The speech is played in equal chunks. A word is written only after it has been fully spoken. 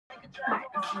Right,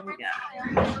 here we go.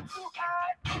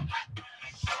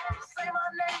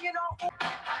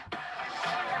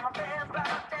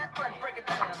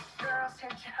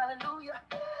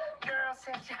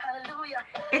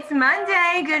 It's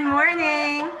Monday. Good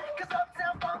morning.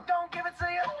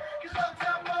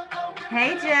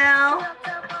 Hey, Jill.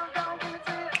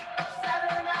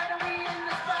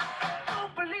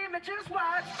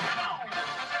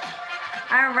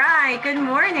 All right. Good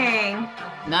morning.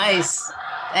 Nice.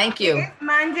 Thank you. It's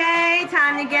Monday.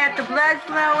 Time to get the blood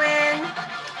flowing,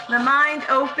 the mind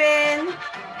open.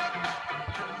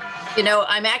 You know,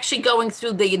 I'm actually going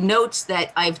through the notes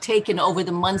that I've taken over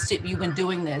the months that you've been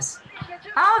doing this.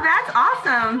 Oh, that's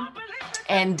awesome.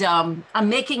 And I'm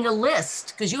making a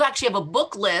list because you actually have a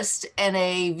book list and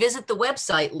a visit the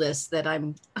website list that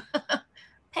I'm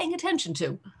paying attention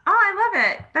to. Oh, I love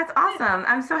it. That's awesome.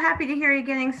 I'm so happy to hear you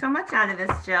getting so much out of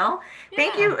this, Jill.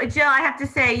 Thank you, Jill. I have to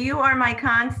say, you are my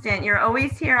constant. You're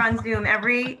always here on Zoom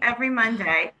every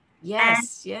Monday.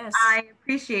 Yes, yes. I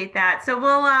appreciate that. So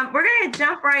we're going to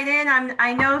jump right in.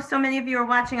 I know so many of you are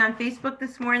watching on Facebook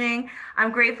this morning.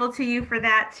 I'm grateful to you for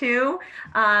that too.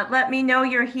 Let me know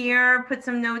you're here. Put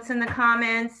some notes in the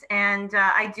comments, and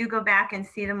I do go back and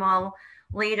see them all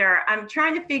later. I'm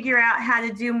trying to figure out how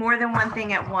to do more than one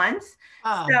thing at once.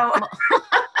 So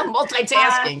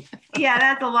multitasking. Yeah,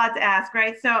 that's a lot to ask,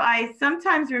 right? So I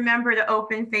sometimes remember to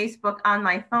open Facebook on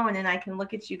my phone, and I can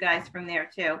look at you guys from there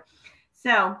too.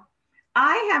 So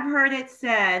I have heard it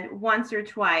said once or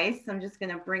twice. I'm just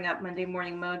going to bring up Monday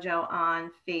Morning Mojo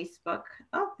on Facebook.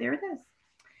 Oh, there it is.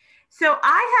 So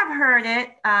I have heard it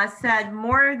said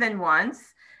more than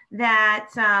once that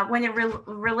when it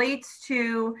relates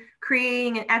to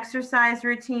creating an exercise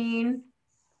routine,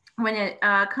 when it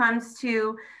comes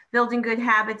to building good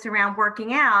habits around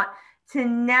working out, to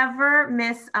never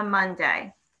miss a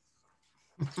Monday.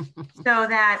 So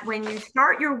that when you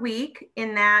start your week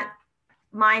in that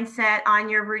mindset on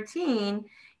your routine,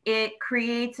 it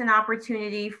creates an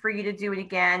opportunity for you to do it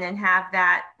again and have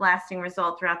that lasting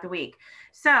result throughout the week.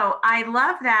 So I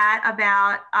love that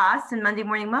about us and Monday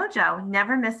Morning Mojo.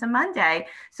 Never miss a Monday.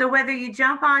 So whether you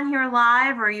jump on here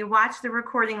live or you watch the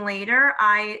recording later,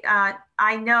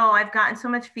 I know I've gotten so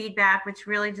much feedback, which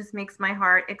really just makes my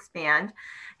heart expand.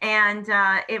 And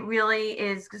it really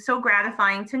is so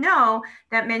gratifying to know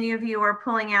that many of you are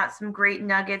pulling out some great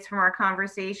nuggets from our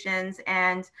conversations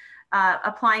and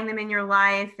applying them in your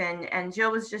life. And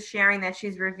Jill was just sharing that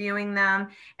she's reviewing them.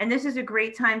 And this is a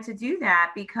great time to do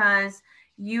that because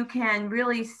you can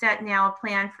really set now a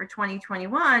plan for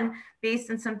 2021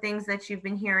 based on some things that you've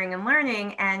been hearing and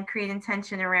learning and create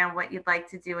intention around what you'd like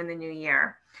to do in the new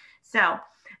year. So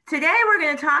today we're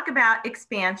going to talk about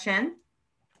expansion.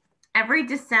 Every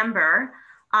December,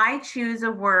 I choose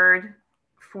a word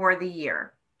for the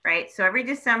year, right? So every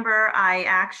December, I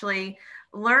actually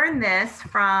learn this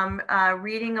from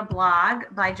reading a blog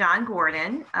by John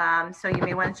Gordon. So you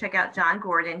may want to check out John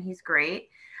Gordon. He's great.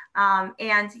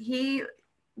 And he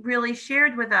really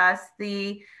shared with us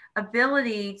the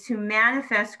ability to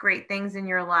manifest great things in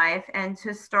your life and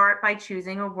to start by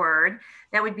choosing a word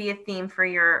that would be a theme for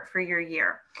your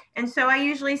year. And so I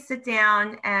usually sit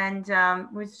down and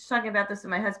we were just talking about this with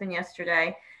my husband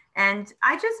yesterday, and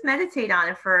I just meditate on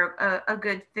it for a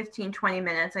good 15, 20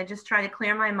 minutes. I just try to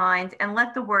clear my mind and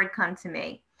let the word come to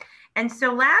me. And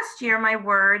so last year, my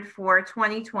word for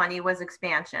 2020 was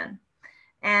expansion.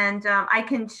 And I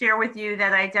can share with you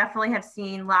that I definitely have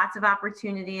seen lots of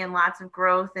opportunity and lots of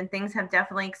growth, and things have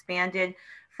definitely expanded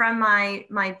from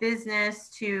my business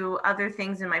to other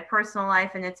things in my personal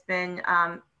life. And it's been,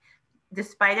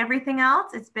 despite everything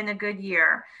else, it's been a good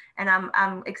year. And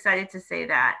I'm excited to say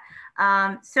that.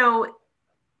 So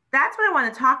that's what I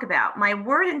want to talk about. My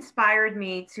word inspired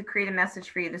me to create a message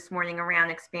for you this morning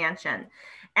around expansion.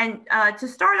 And to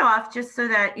start off, just so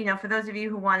that, you know, for those of you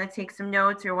who want to take some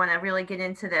notes or want to really get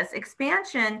into this,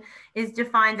 expansion is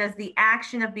defined as the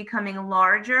action of becoming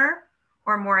larger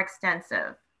or more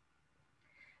extensive.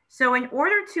 So in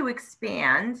order to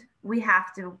expand, we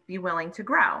have to be willing to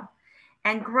grow.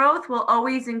 And growth will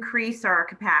always increase our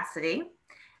capacity.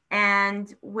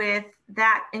 And with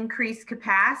that increased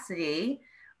capacity,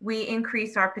 we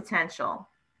increase our potential.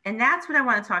 And that's what I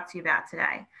want to talk to you about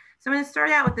today. So I'm going to start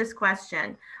out with this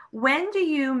question. When do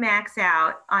you max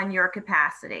out on your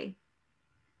capacity?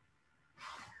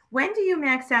 When do you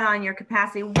max out on your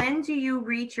capacity? When do you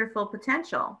reach your full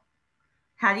potential?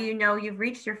 How do you know you've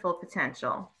reached your full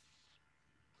potential?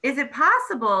 Is it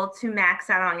possible to max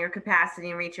out on your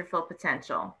capacity and reach your full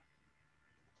potential?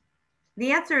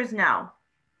 The answer is no.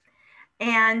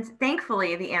 And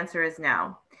thankfully, the answer is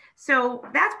no. So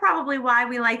that's probably why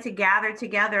we like to gather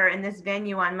together in this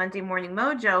venue on Monday Morning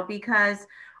Mojo, because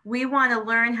we want to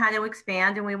learn how to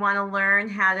expand and we want to learn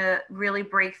how to really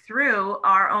break through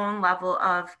our own level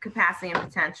of capacity and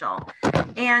potential.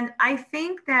 And I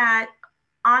think that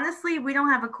honestly, we don't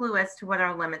have a clue as to what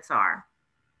our limits are.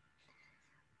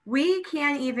 We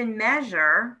can't even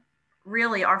measure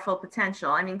really our full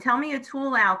potential. I mean, tell me a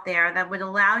tool out there that would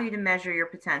allow you to measure your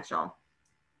potential.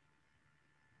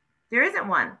 There isn't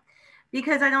one,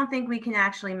 because I don't think we can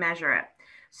actually measure it.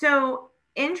 So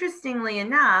interestingly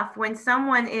enough, when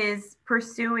someone is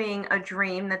pursuing a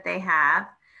dream that they have,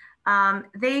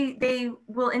 they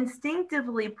will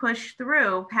instinctively push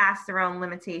through past their own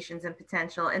limitations and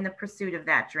potential in the pursuit of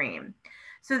that dream.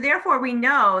 So therefore, we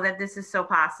know that this is so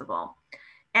possible.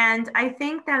 And I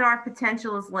think that our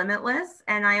potential is limitless.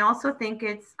 And I also think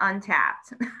it's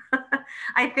untapped.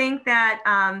 I think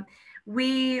that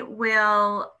we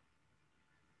will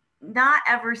not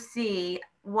ever see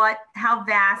how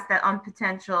vast that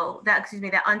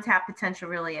untapped potential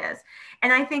really is.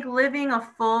 And I think living a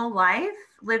full life,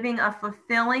 living a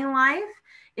fulfilling life,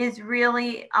 is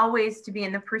really always to be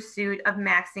in the pursuit of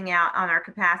maxing out on our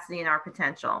capacity and our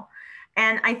potential.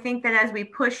 And I think that as we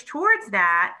push towards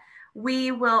that,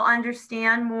 we will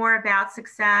understand more about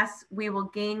success. We will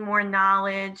gain more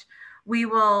knowledge. We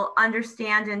will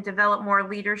understand and develop more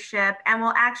leadership, and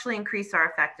will actually increase our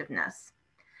effectiveness.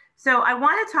 So I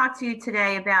want to talk to you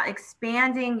today about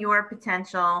expanding your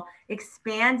potential,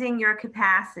 expanding your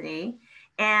capacity,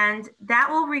 and that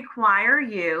will require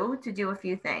you to do a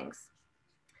few things.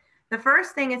 The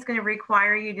first thing it's going to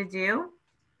require you to do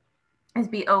is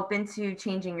be open to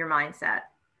changing your mindset.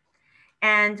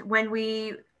 And when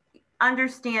we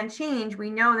understand change, we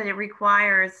know that it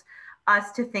requires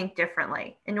us to think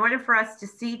differently. In order for us to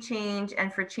see change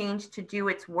and for change to do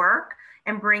its work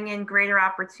and bring in greater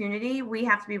opportunity, we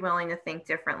have to be willing to think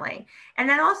differently. And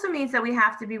that also means that we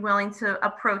have to be willing to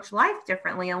approach life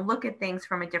differently and look at things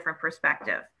from a different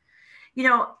perspective. You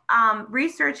know,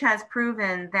 research has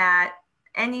proven that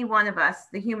any one of us,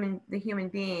 the human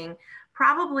being,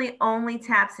 probably only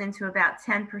taps into about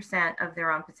 10% of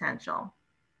their own potential.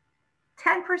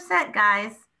 10%,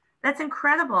 guys. That's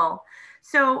incredible.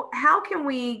 So how can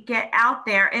we get out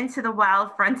there into the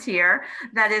wild frontier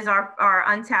that is our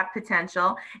untapped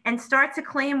potential and start to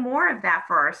claim more of that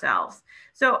for ourselves?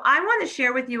 So I want to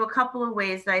share with you a couple of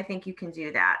ways that I think you can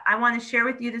do that. I want to share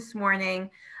with you this morning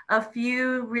a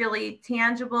few really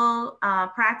tangible,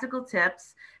 practical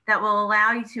tips that will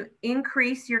allow you to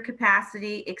increase your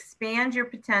capacity, expand your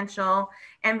potential,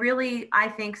 and really, I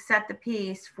think, set the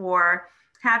pace for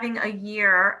having a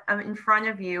year in front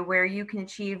of you where you can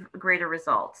achieve greater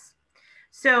results.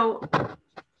 So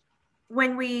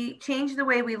when we change the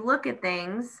way we look at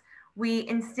things, we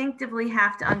instinctively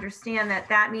have to understand that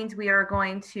that means we are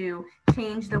going to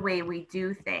change the way we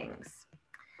do things.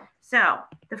 So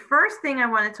the first thing I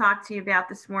want to talk to you about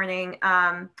this morning,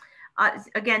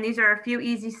 again, these are a few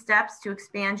easy steps to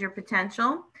expand your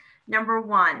potential. Number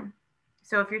one,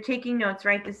 so if you're taking notes,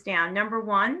 write this down. Number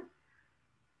one,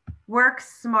 work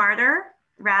smarter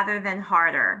rather than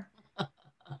harder.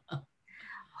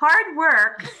 Hard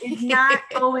work is not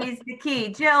always the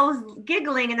key. Jill's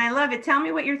giggling and I love it. Tell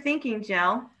me what you're thinking,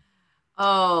 Jill.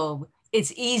 Oh,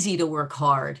 it's easy to work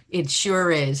hard. It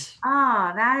sure is.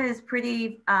 Oh, that is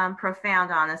pretty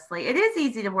profound, honestly. It is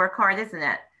easy to work hard, isn't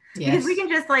it? Yes. Because we can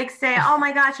just like say, oh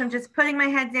my gosh, I'm just putting my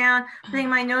head down, putting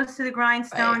my nose to the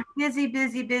grindstone, Right. busy,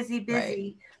 busy, busy,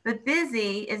 busy. Right. But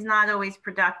busy is not always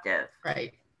productive.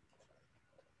 Right.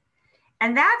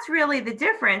 And that's really the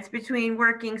difference between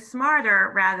working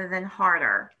smarter rather than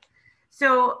harder.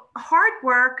 So hard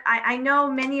work, I know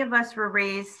many of us were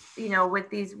raised, you know,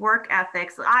 with these work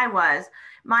ethics. I was.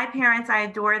 My parents, I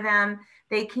adore them.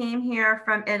 They came here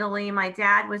from Italy. My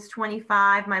dad was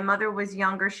 25. My mother was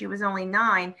younger. She was only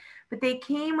 9. But they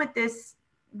came with this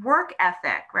work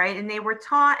ethic, right? And they were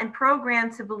taught and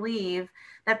programmed to believe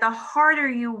that the harder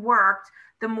you worked,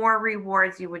 the more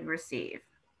rewards you would receive.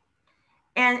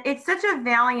 And it's such a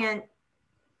valiant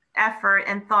effort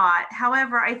and thought.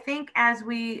 However, I think as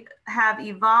we have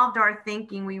evolved our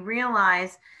thinking, we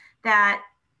realize that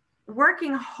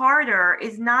working harder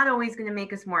is not always going to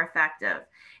make us more effective.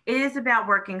 It is about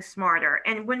working smarter.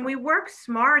 And when we work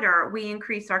smarter, we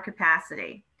increase our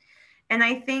capacity. And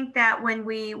I think that when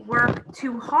we work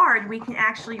too hard, we can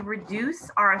actually reduce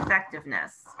our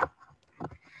effectiveness.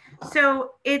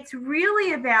 So it's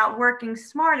really about working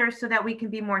smarter so that we can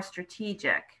be more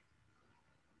strategic.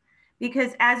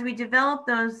 Because as we develop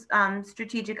those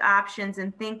strategic options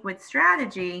and think with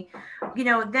strategy, you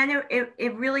know, then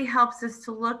it really helps us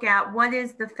to look at what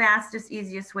is the fastest,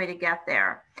 easiest way to get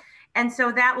there. And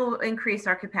so that will increase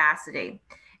our capacity.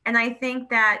 And I think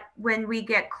that when we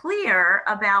get clear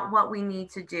about what we need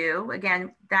to do,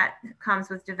 again, that comes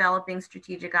with developing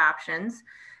strategic options,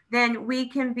 then we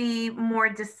can be more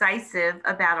decisive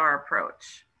about our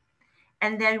approach.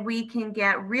 And then we can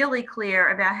get really clear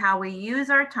about how we use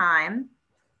our time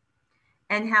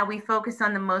and how we focus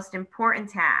on the most important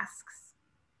tasks.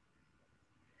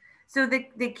 So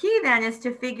the key then is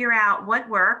to figure out what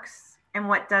works and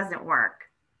what doesn't work.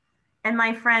 And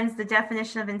my friends, the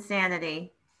definition of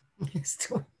insanity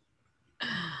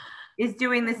is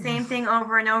doing the same thing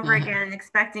over and over again and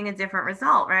expecting a different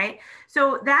result, right?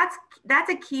 So that's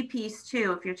a key piece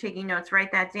too. If you're taking notes,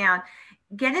 write that down.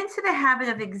 Get into the habit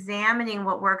of examining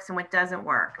what works and what doesn't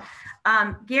work.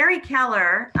 Gary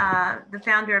Keller, the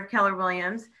founder of Keller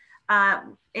Williams,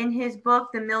 in his book,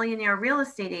 The Millionaire Real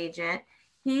Estate Agent,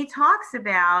 he talks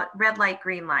about red light,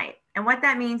 green light. And what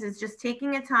that means is just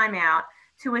taking a time out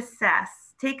to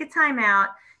assess, take a time out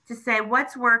to say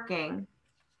what's working.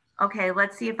 Okay,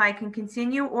 let's see if I can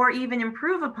continue or even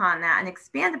improve upon that and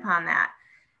expand upon that.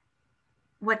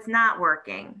 What's not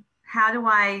working? How do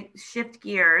I shift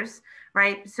gears,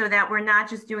 right? So that we're not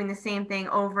just doing the same thing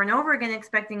over and over again,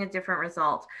 expecting a different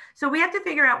result. So we have to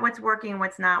figure out what's working and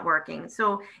what's not working.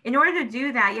 So in order to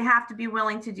do that, you have to be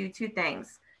willing to do two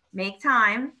things. Make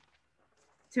time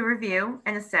to review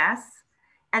and assess.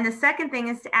 And the second thing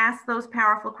is to ask those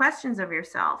powerful questions of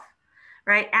yourself,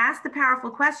 right? Ask the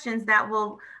powerful questions that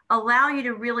will allow you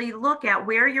to really look at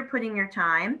where you're putting your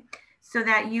time so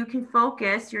that you can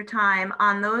focus your time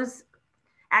on those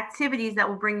activities that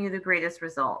will bring you the greatest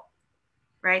result,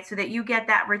 right? So that you get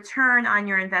that return on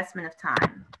your investment of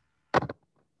time.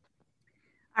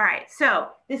 All right, so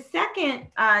the second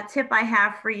tip I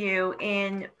have for you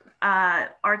in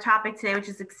our topic today, which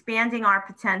is expanding our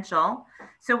potential.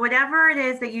 So whatever it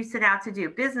is that you set out to do,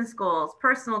 business goals,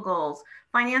 personal goals,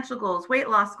 financial goals, weight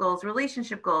loss goals,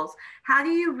 relationship goals, how do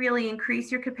you really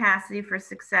increase your capacity for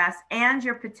success and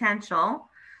your potential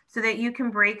so that you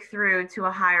can break through to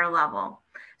a higher level?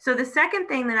 So the second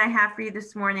thing that I have for you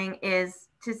this morning is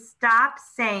to stop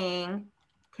saying,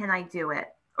 can I do it?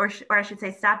 Or I should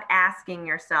say, stop asking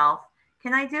yourself,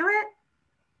 can I do it?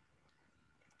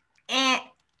 And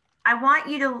I want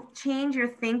you to change your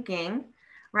thinking,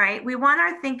 right? We want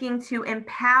our thinking to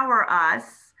empower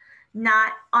us,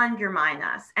 not undermine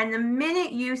us. And the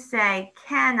minute you say,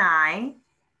 can I,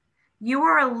 you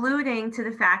are alluding to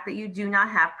the fact that you do not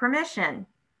have permission,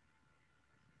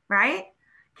 right?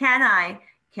 Can I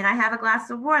have a glass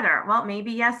of water? Well,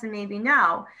 maybe yes and maybe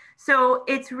no. So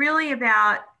it's really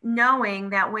about knowing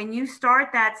that when you start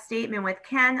that statement with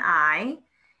can I,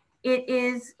 it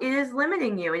is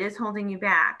limiting you. It is holding you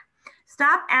back.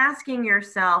 Stop asking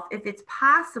yourself if it's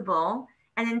possible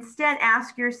and instead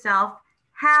ask yourself,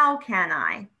 how can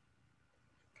I?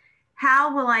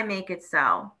 How will I make it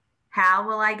so? How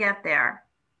will I get there?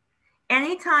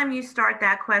 Anytime you start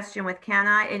that question with can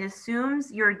I, it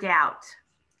assumes your doubt.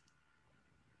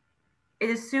 It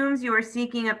assumes you are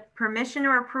seeking a permission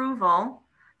or approval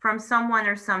from someone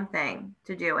or something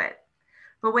to do it.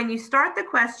 But when you start the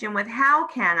question with how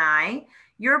can I,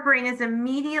 your brain is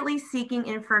immediately seeking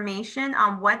information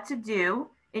on what to do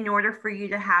in order for you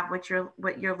to have what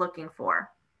you're looking for,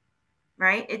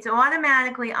 right? It's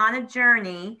automatically on a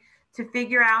journey to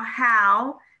figure out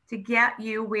how to get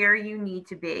you where you need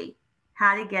to be,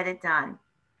 how to get it done.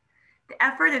 The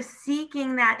effort of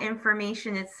seeking that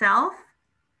information itself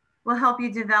will help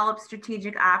you develop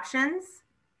strategic options,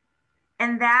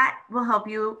 and that will help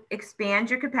you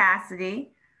expand your capacity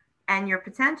and your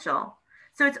potential.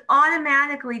 So it's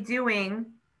automatically doing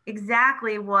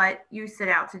exactly what you set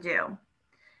out to do.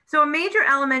 So a major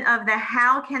element of the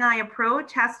how can I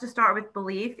approach has to start with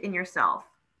belief in yourself.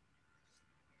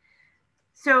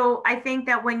 So I think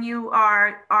that when you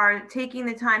are taking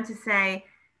the time to say,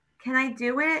 can I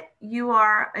do it? You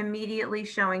are immediately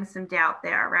showing some doubt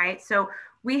there, right? So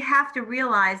we have to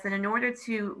realize that in order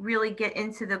to really get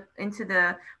into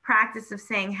the practice of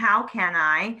saying, how can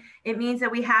I, it means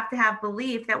that we have to have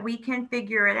belief that we can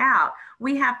figure it out.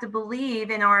 We have to believe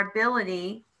in our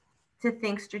ability to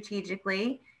think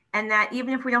strategically, and that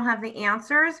even if we don't have the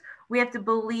answers, we have to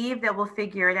believe that we'll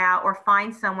figure it out or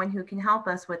find someone who can help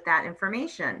us with that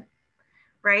information,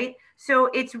 right? So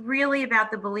it's really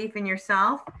about the belief in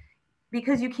yourself,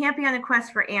 because you can't be on a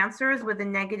quest for answers with a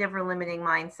negative or limiting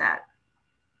mindset.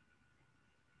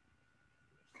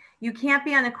 You can't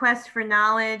be on a quest for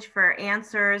knowledge, for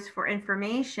answers, for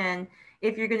information,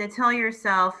 if you're going to tell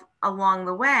yourself along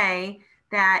the way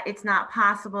that it's not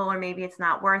possible or maybe it's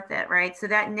not worth it, right? So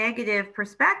that negative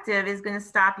perspective is going to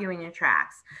stop you in your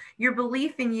tracks. Your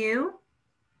belief in you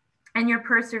And your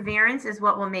perseverance is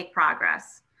what will make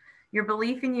progress. Your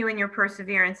belief in you and your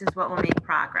perseverance is what will make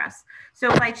progress. So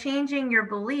by changing your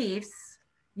beliefs,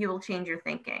 you will change your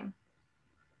thinking.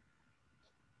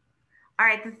 All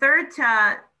right, the third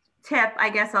tip, I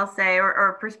guess I'll say,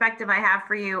 or perspective I have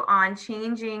for you on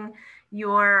changing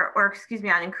your, or excuse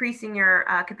me, on increasing your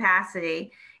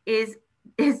capacity is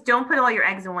don't put all your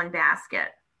eggs in one basket.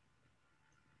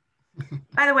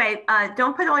 By the way,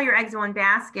 don't put all your eggs in one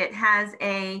basket has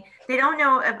a, they don't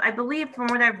know, I believe from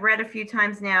what I've read a few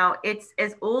times now, it's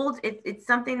as old, it's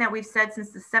something that we've said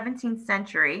since the 17th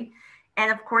century. And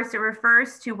of course, it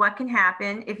refers to what can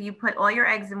happen if you put all your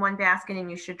eggs in one basket and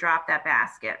you should drop that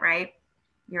basket, right?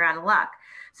 You're out of luck.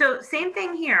 So same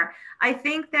thing here. I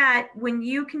think that when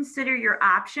you consider your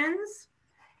options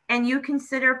and you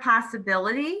consider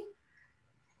possibility,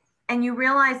 and you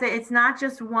realize that it's not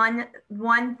just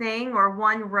one thing or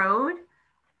one road,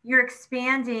 you're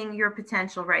expanding your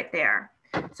potential right there.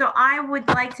 So I would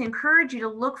like to encourage you to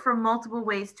look for multiple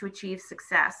ways to achieve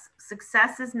success.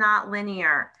 Success is not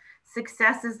linear.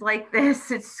 Success is like this,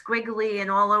 it's squiggly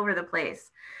and all over the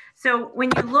place. So when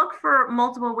you look for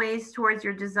multiple ways towards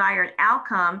your desired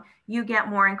outcome, you get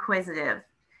more inquisitive.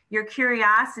 Your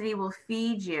curiosity will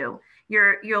feed you.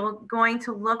 You're going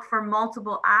to look for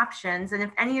multiple options. And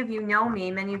if any of you know me,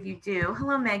 many of you do.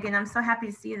 Hello, Megan. I'm so happy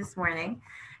to see you this morning.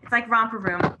 It's like romper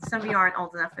room. Some of you aren't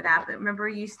old enough for that, but remember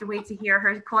you used to wait to hear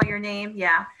her call your name?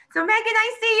 Yeah. So Megan,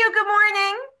 I see you. Good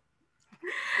morning.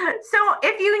 So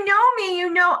if you know me,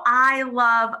 you know I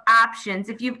love options.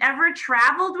 If you've ever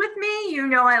traveled with me, you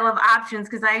know I love options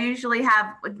because I usually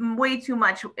have way too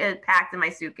much packed in my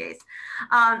suitcase.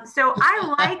 So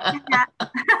I like that.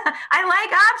 I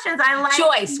like options. I like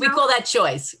choice. We call that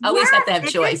choice. Always have to have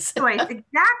choice. Choice.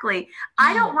 Exactly.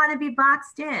 I don't want to be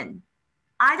boxed in.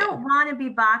 I don't want to be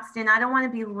boxed in. I don't want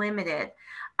to be limited.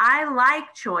 I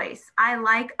like choice. I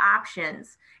like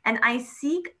options. And I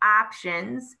seek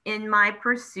options in my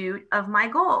pursuit of my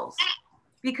goals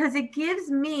because it gives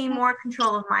me more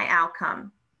control of my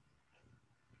outcome.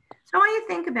 So I want you to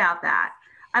think about that.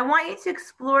 I want you to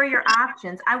explore your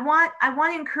options. I want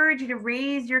to encourage you to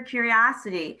raise your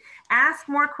curiosity, ask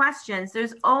more questions.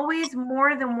 There's always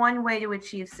more than one way to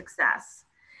achieve success.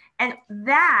 And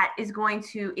that is going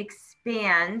to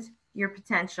expand your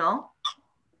potential.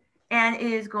 And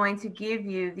it is going to give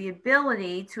you the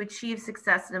ability to achieve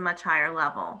success at a much higher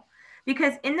level.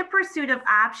 Because in the pursuit of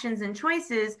options and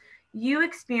choices, you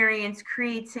experience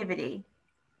creativity,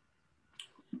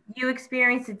 you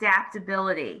experience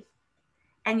adaptability,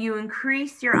 and you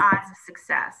increase your odds of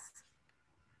success.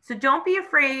 So don't be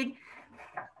afraid.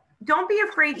 Don't be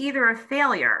afraid either of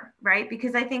failure, right?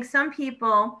 Because I think some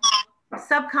people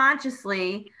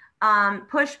subconsciously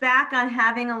push back on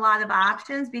having a lot of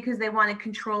options because they want to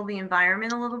control the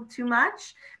environment a little too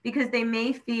much because they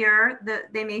may fear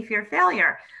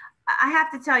failure. I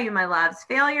have to tell you, my loves,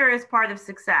 failure is part of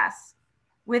success.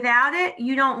 Without it,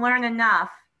 you don't learn enough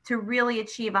to really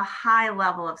achieve a high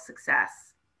level of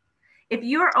success. If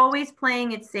you are always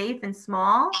playing it safe and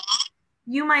small,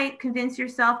 you might convince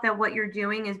yourself that what you're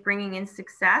doing is bringing in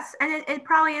success, and it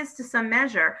probably is to some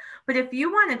measure. But if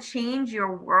you want to change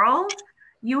your world,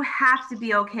 you have to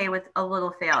be okay with a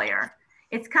little failure.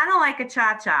 It's kind of like a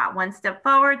cha-cha, 1 step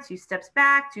forward, 2 steps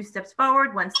back, 2 steps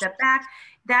forward, 1 step back.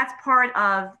 That's part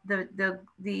of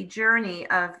the journey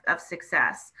of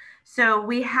success. So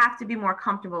we have to be more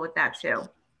comfortable with that too,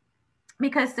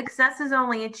 because success is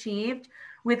only achieved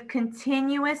with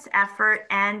continuous effort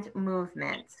and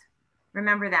movement.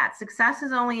 Remember that. Success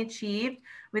is only achieved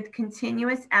with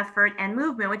continuous effort and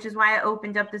movement, which is why I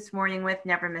opened up this morning with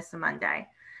never miss a Monday,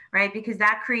 right? Because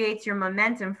that creates your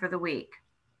momentum for the week.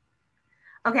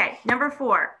 Okay, number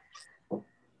 4,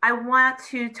 I want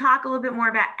to talk a little bit more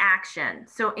about action.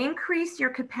 So increase your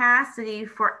capacity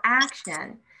for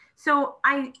action. So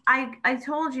I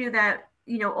told you that,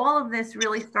 you know, all of this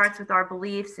really starts with our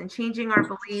beliefs, and changing our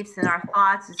beliefs and our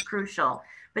thoughts is crucial,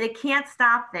 but it can't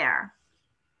stop there.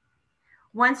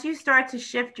 Once you start to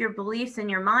shift your beliefs and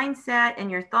your mindset and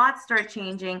your thoughts start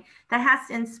changing, that has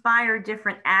to inspire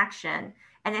different action.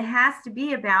 And it has to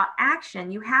be about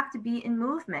action. You have to be in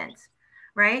movement,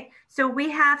 right? So we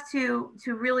have to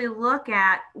really look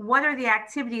at what are the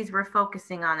activities we're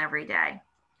focusing on every day.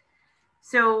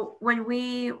 So when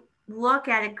we look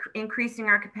at increasing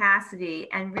our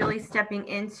capacity and really stepping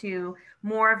into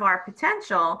more of our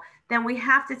potential, then we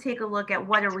have to take a look at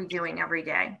what are we doing every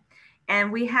day. And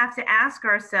we have to ask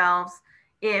ourselves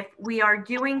if we are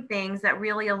doing things that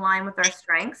really align with our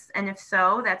strengths. And if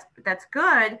so, that's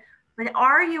good. But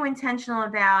are you intentional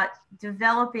about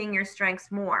developing your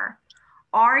strengths more?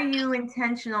 are you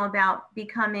intentional about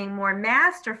becoming more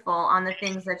masterful on the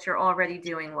things that you're already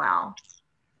doing well,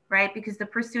 right? Because the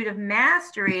pursuit of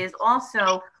mastery is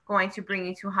also going to bring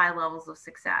you to high levels of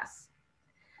success.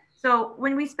 So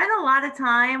when we spend a lot of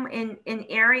time in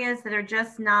areas that are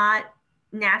just not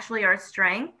naturally our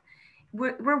strength,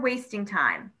 we're wasting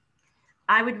time.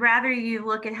 I would rather you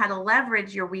look at how to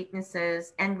leverage your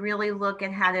weaknesses and really look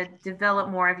at how to develop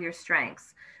more of your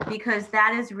strengths, because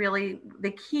that is really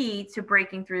the key to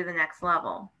breaking through the next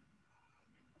level.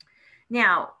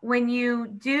 Now, when you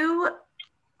do,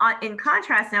 in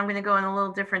contrast, now I'm going to go in a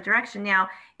little different direction. Now,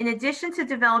 in addition to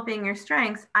developing your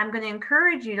strengths, I'm going to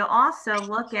encourage you to also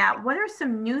look at what are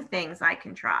some new things I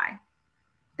can try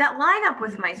that line up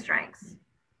with my strengths,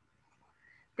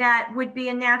 that would be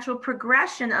a natural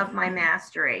progression of my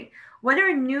mastery. What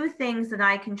are new things that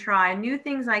I can try, new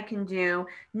things I can do,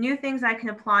 new things I can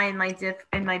apply in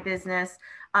my business,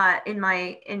 in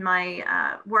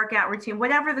my workout routine,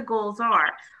 whatever the goals are.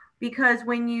 Because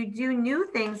when you do new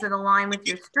things that align with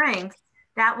your strengths,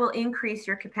 that will increase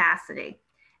your capacity,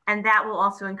 and that will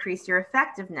also increase your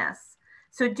effectiveness.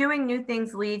 So doing new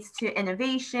things leads to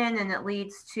innovation, and it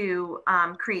leads to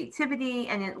creativity,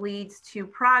 and it leads to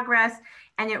progress,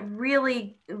 and it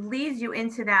really leads you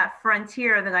into that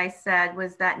frontier that I said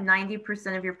was that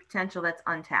 90% of your potential that's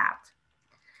untapped.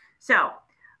 So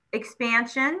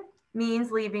expansion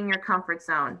means leaving your comfort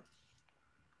zone.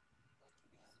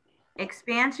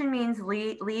 Expansion means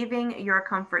leaving your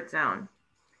comfort zone.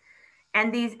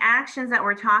 And these actions that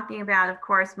we're talking about, of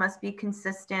course, must be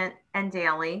consistent and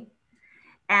daily.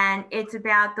 And it's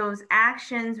about those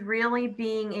actions really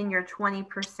being in your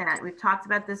 20%. We've talked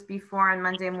about this before on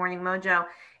Monday Morning Mojo.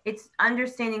 It's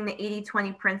understanding the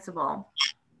 80-20 principle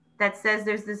that says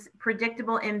there's this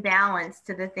predictable imbalance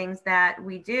to the things that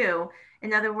we do.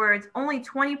 In other words, only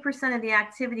 20% of the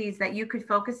activities that you could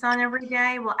focus on every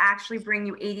day will actually bring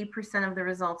you 80% of the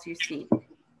results you seek.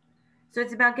 So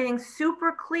it's about getting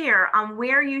super clear on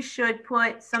where you should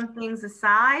put some things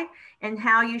aside and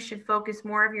how you should focus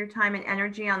more of your time and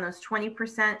energy on those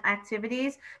 20%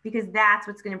 activities, because that's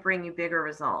what's going to bring you bigger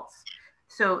results.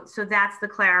 So that's the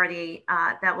clarity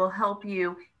that will help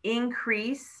you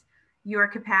increase your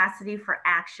capacity for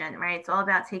action, right? It's all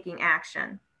about taking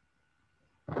action.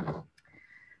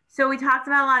 So we talked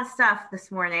about a lot of stuff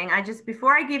this morning.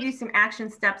 Before I give you some action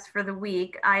steps for the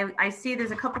week, I see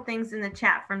there's a couple things in the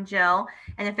chat from Jill.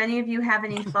 And if any of you have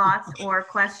any thoughts or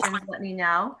questions, let me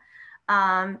know.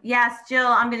 Yes, Jill,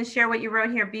 I'm going to share what you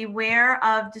wrote here. Beware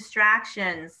of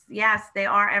distractions. Yes, they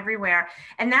are everywhere.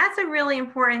 And that's a really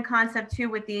important concept too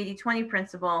with the 80-20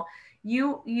 principle.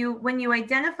 When you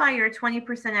identify your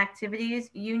 20% activities,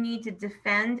 you need to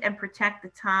defend and protect the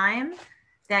time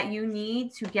that you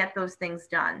need to get those things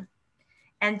done.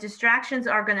 And distractions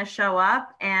are going to show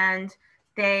up, and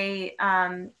there's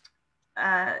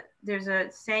a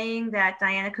saying that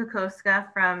Diana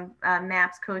Kokoska from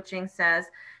MAPS Coaching says,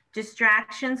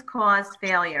 distractions cause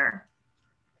failure.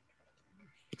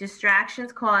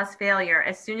 Distractions cause failure.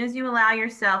 As soon as you allow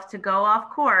yourself to go off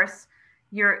course,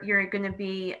 you're going to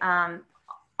be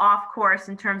off course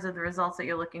in terms of the results that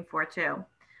you're looking for too,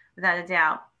 without a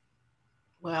doubt.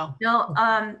 Well, Jill,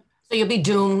 so you'll be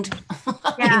doomed.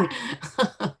 Yeah.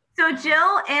 So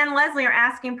Jill and Leslie are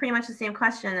asking pretty much the same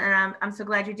question, and I'm so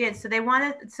glad you did. So they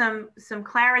wanted some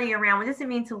clarity around what does it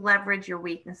mean to leverage your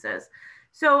weaknesses.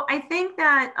 So I think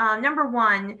that number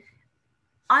one,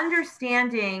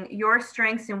 understanding your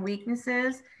strengths and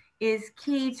weaknesses is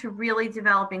key to really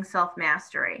developing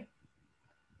self-mastery,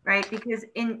 right? Because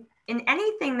in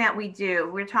anything that we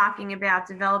do, we're talking about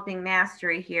developing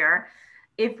mastery here.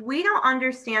 If we don't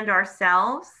understand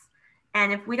ourselves,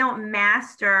 and if we don't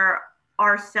master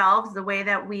ourselves, the way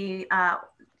that we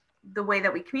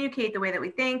communicate, the way that we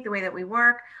think, the way that we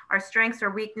work, our strengths or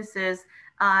weaknesses,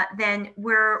 then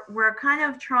we're kind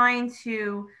of trying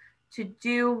to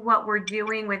do what we're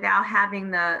doing without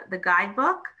having the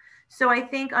guidebook. So I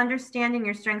think understanding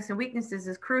your strengths and weaknesses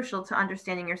is crucial to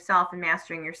understanding yourself and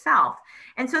mastering yourself.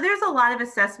 And so there's a lot of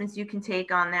assessments you can take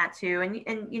on that too.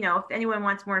 And you know, if anyone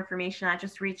wants more information, I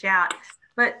just reach out.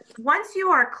 But once you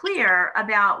are clear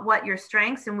about what your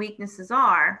strengths and weaknesses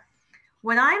are,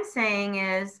 what I'm saying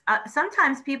is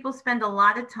sometimes people spend a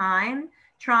lot of time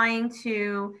trying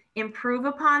to improve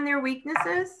upon their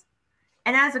weaknesses.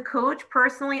 And as a coach,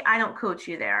 personally, I don't coach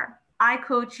you there. I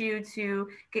coach you to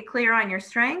get clear on your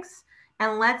strengths,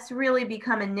 and let's really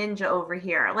become a ninja over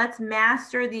here. Let's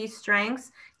master these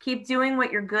strengths, keep doing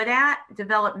what you're good at,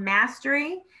 develop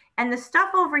mastery. And the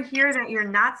stuff over here that you're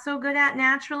not so good at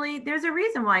naturally, there's a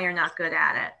reason why you're not good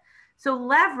at it. So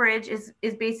leverage is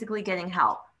basically getting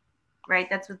help, right?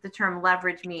 That's what the term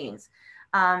leverage means.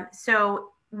 So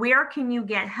where can you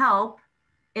get help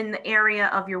in the area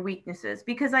of your weaknesses?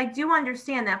 Because I do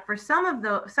understand that for some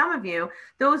of you,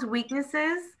 those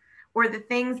weaknesses or the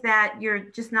things that you're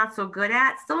just not so good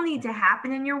at still need to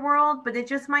happen in your world, but it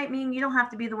just might mean you don't have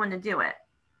to be the one to do it.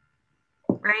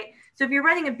 Right? So if you're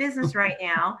running a business right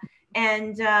now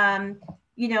and,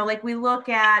 like we look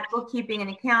at bookkeeping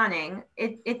and accounting,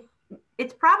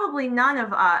 it's probably none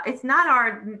of it's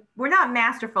not we're not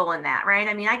masterful in that, right?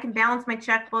 I mean, I can balance my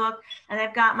checkbook and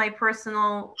I've got my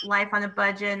personal life on a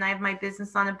budget and I have my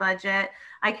business on a budget.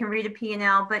 I can read a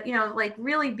P&L, but like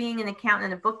really being an accountant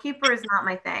and a bookkeeper is not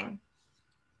my thing.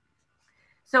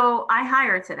 So I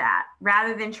hire to that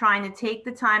rather than trying to take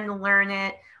the time to learn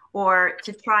it or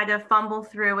to try to fumble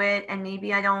through it. And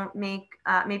maybe I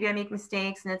make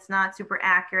mistakes and it's not super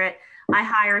accurate. I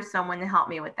hire someone to help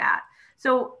me with that.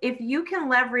 So if you can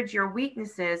leverage your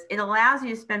weaknesses, it allows you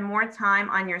to spend more time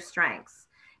on your strengths.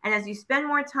 And as you spend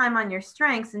more time on your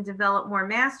strengths and develop more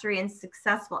mastery and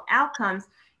successful outcomes,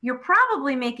 you're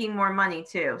probably making more money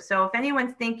too. So if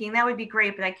anyone's thinking that would be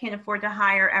great, but I can't afford to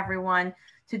hire everyone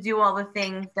to do all the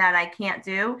things that I can't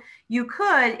do, you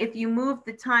could, if you move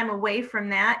the time away from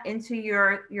that into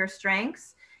your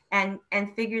strengths and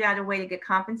figured out a way to get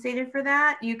compensated for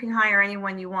that, you can hire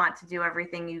anyone you want to do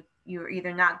everything you're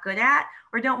either not good at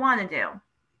or don't want to do.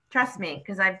 Trust me,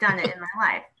 because I've done it in my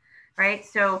life, right?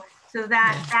 So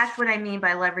that's what I mean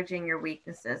by leveraging your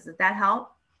weaknesses. Does that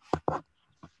help?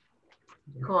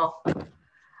 Cool.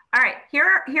 All right,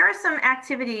 here are some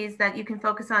activities that you can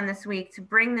focus on this week to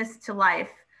bring this to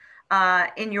life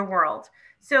in your world.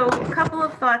 So a couple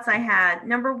of thoughts I had.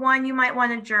 Number one, you might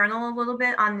want to journal a little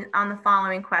bit on the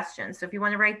following questions. So if you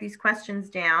want to write these questions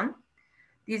down,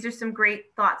 these are some great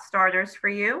thought starters for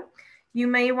you. You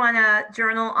may want to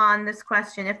journal on this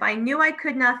question. If I knew I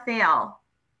could not fail,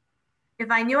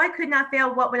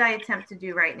 what would I attempt to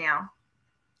do right now?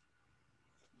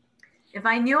 If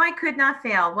I knew I could not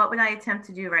fail, what would I attempt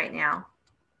to do right now?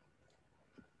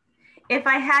 If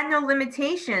I had no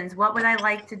limitations, what would I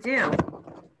like to do?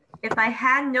 If I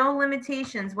had no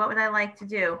limitations, what would I like to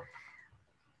do?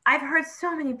 I've heard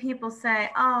so many people say,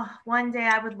 oh, one day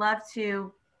I would love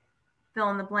to fill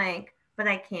in the blank, but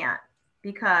I can't,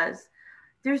 because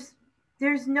there's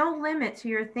no limit to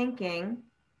your thinking,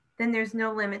 then there's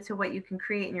no limit to what you can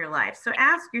create in your life. So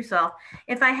ask yourself,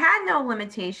 if I had no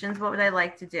limitations, what would I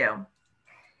like to do?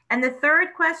 And the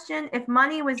third question, if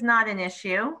money was not an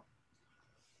issue,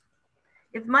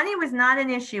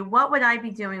 what would I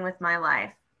be doing with my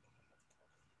life?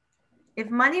 If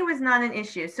money was not an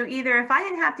issue, so either if I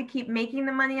didn't have to keep making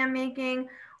the money I'm making,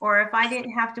 or if I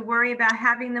didn't have to worry about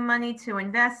having the money to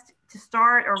invest, to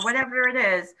start, or whatever it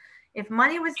is, if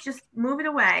money was just move it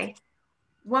away,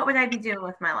 what would I be doing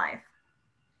with my life?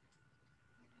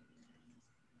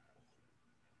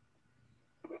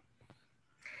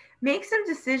 Make some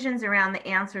decisions around the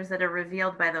answers that are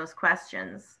revealed by those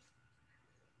questions.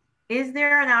 Is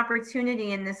there an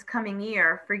opportunity in this coming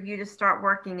year for you to start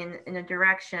working in a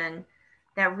direction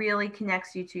that really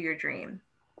connects you to your dream?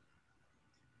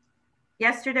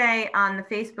 Yesterday on the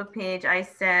Facebook page, I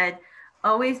said,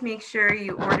 always make sure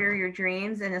you order your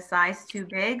dreams in a size too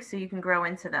big so you can grow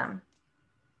into them.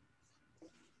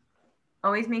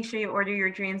 Always make sure you order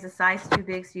your dreams a size too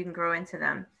big so you can grow into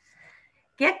them.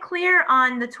 Get clear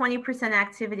on the 20%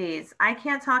 activities. I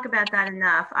can't talk about that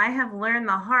enough. I have learned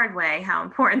the hard way how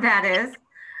important that is.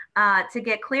 To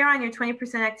get clear on your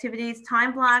 20% activities,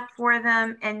 time block for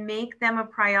them and make them a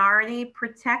priority.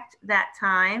 Protect that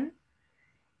time.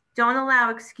 Don't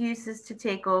allow excuses to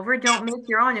take over. Don't make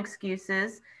your own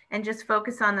excuses and just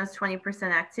focus on those 20%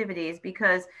 activities,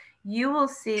 because you will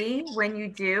see when you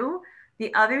do,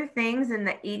 the other things in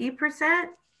the 80%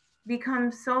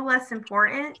 become so less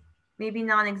important, maybe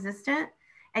non-existent,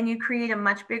 and you create a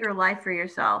much bigger life for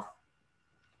yourself.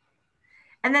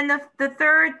 And then the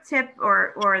third tip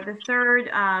or the third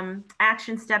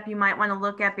action step you might want to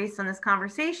look at based on this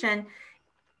conversation,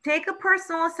 take a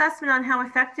personal assessment on how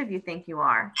effective you think you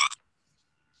are.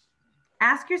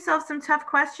 Ask yourself some tough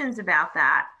questions about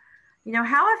that. You know,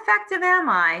 how effective am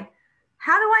I?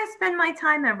 How do I spend my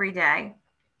time every day?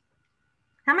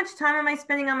 How much time am I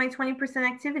spending on my 20%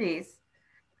 activities?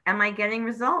 Am I getting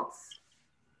results?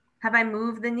 Have I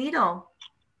moved the needle?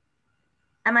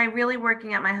 Am I really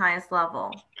working at my highest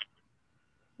level?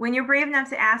 When you're brave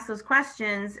enough to ask those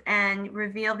questions and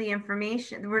reveal the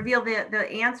information, the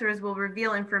answers will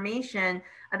reveal information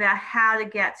about how to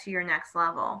get to your next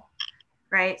level,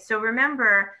 right? So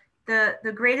remember,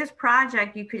 the greatest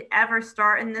project you could ever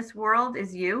start in this world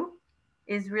is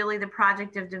really the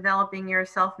project of developing your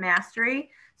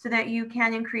self-mastery so that you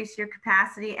can increase your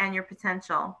capacity and your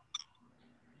potential.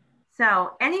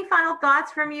 So any final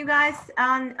thoughts from you guys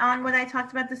on what I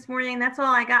talked about this morning? That's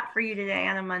all I got for you today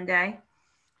on a Monday.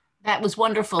 That was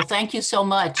wonderful. Thank you so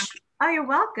much. Oh, you're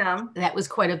welcome. That was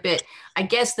quite a bit. I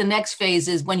guess the next phase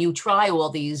is when you try all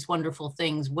these wonderful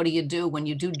things, what do you do when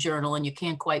you do journal and you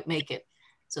can't quite make it?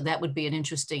 So that would be an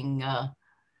interesting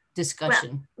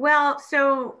discussion. Well,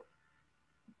 so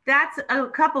that's a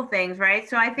couple things, right?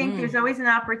 So I think there's always an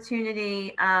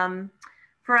opportunity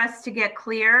for us to get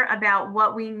clear about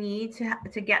what we need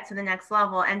to get to the next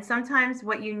level. And sometimes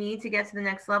what you need to get to the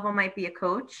next level might be a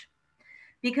coach,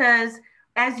 because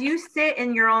as you sit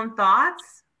in your own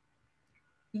thoughts,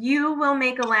 you will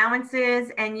make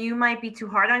allowances, and you might be too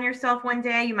hard on yourself one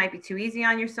day. You might be too easy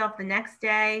on yourself the next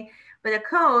day. But a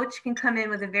coach can come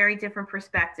in with a very different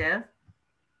perspective.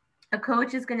 A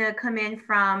coach is going to come in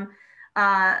from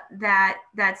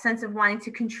that sense of wanting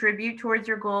to contribute towards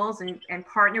your goals and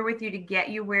partner with you to get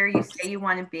you where you say you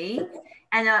want to be.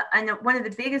 And one of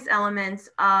the biggest elements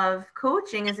of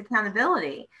coaching is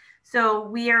accountability. So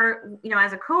we are,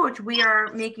 as a coach, we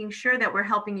are making sure that we're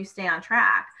helping you stay on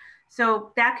track.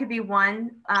 So that could be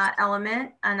one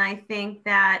element. And I think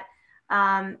that,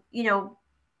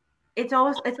 it's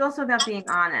also about being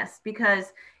honest,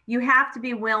 because you have to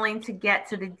be willing to get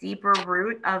to the deeper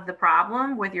root of the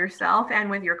problem with yourself and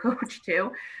with your coach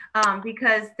too,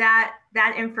 because that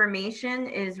information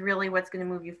is really what's going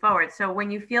to move you forward. So when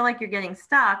you feel like you're getting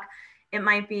stuck, it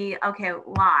might be, okay,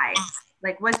 why?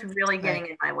 Like, what's really getting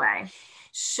in my way?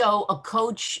 So a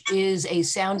coach is a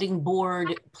sounding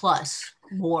board plus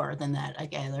more than that, I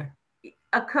gather.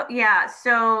 Yeah.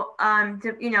 So,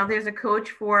 there's a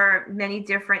coach for many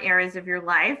different areas of your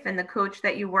life, and the coach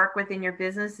that you work with in your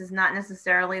business is not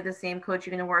necessarily the same coach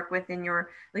you're going to work with in your,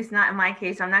 at least not in my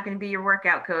case. I'm not going to be your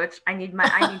workout coach. I need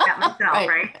that myself,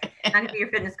 right? I'm not going to be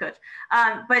your fitness coach.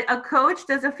 But a coach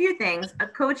does a few things. A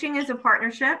coaching is a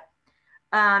partnership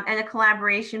and a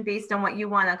collaboration based on what you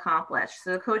want to accomplish.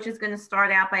 So the coach is going to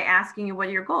start out by asking you, what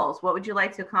are your goals? What would you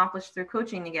like to accomplish through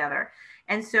coaching together?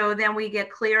 And so then we get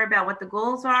clear about what the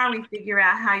goals are. We figure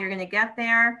out how you're going to get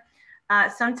there.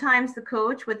 Sometimes the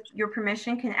coach, with your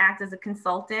permission, can act as a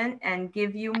consultant and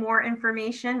give you more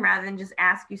information rather than just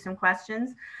ask you some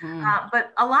questions.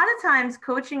 But a lot of times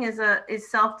coaching is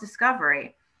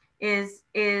self-discovery, is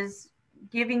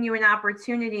giving you an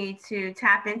opportunity to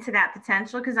tap into that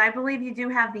potential, because I believe you do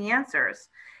have the answers.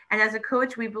 And as a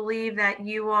coach, we believe that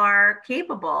you are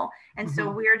capable. And so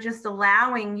we're just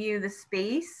allowing you the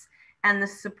space and the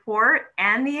support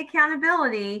and the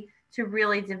accountability to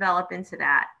really develop into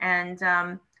that. And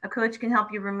a coach can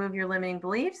help you remove your limiting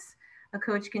beliefs. A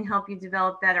coach can help you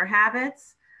develop better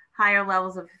habits, higher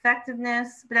levels of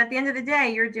effectiveness. But at the end of the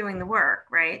day, you're doing the work,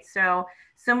 right? So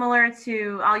similar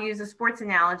to, I'll use a sports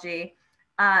analogy.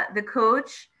 The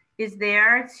coach is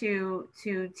there to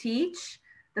teach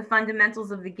the fundamentals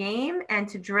of the game and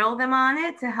to drill them on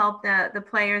it, to help the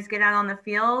players get out on the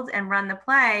field and run the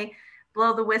play,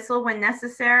 blow the whistle when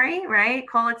necessary, right?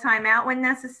 Call a timeout when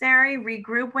necessary,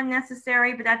 regroup when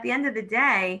necessary. But at the end of the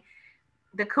day,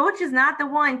 the coach is not the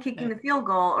one kicking the field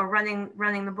goal or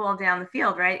running the ball down the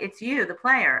field, right? It's you, the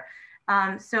player.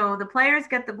 So the players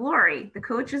get the glory. The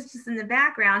coach is just in the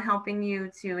background helping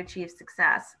you to achieve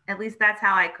success. At least that's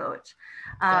how I coach.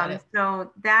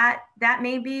 So that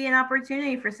may be an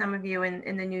opportunity for some of you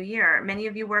in the new year. Many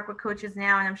of you work with coaches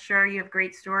now, and I'm sure you have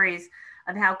great stories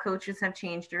of how coaches have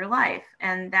changed your life.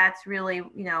 And that's really,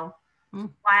 why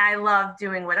I love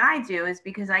doing what I do, is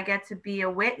because I get to be a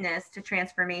witness to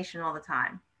transformation all the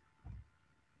time.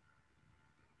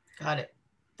 Got it.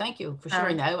 Thank you for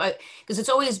sharing that. Because it's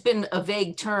always been a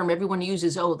vague term. Everyone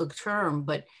uses, the term,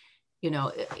 but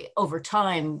over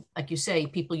time, like you say,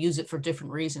 people use it for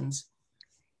different reasons.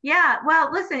 Yeah.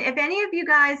 Well, listen, if any of you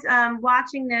guys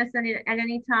watching this and at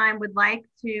any time would like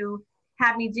to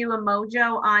have me do a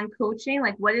mojo on coaching,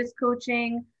 like what is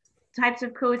coaching, types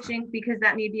of coaching, because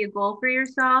that may be a goal for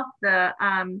yourself, the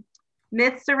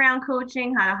myths around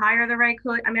coaching, how to hire the right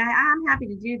coach. I mean, I'm happy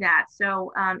to do that.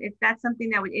 So if that's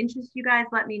something that would interest you guys,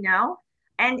 let me know.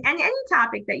 And any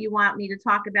topic that you want me to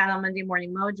talk about on Monday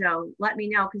Morning Mojo, let me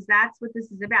know, because that's what this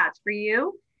is about. It's for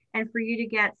you and for you to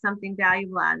get something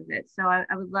valuable out of it. So I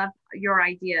would love your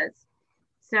ideas.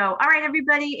 So, all right,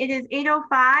 everybody, it is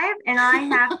 8:05 and I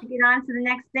have to get on to the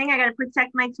next thing. I got to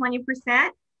protect my 20%.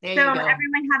 There you go.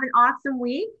 Everyone have an awesome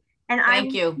week. And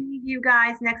Thank you. I will see you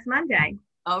guys next Monday.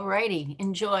 All righty.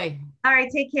 Enjoy. All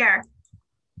right. Take care.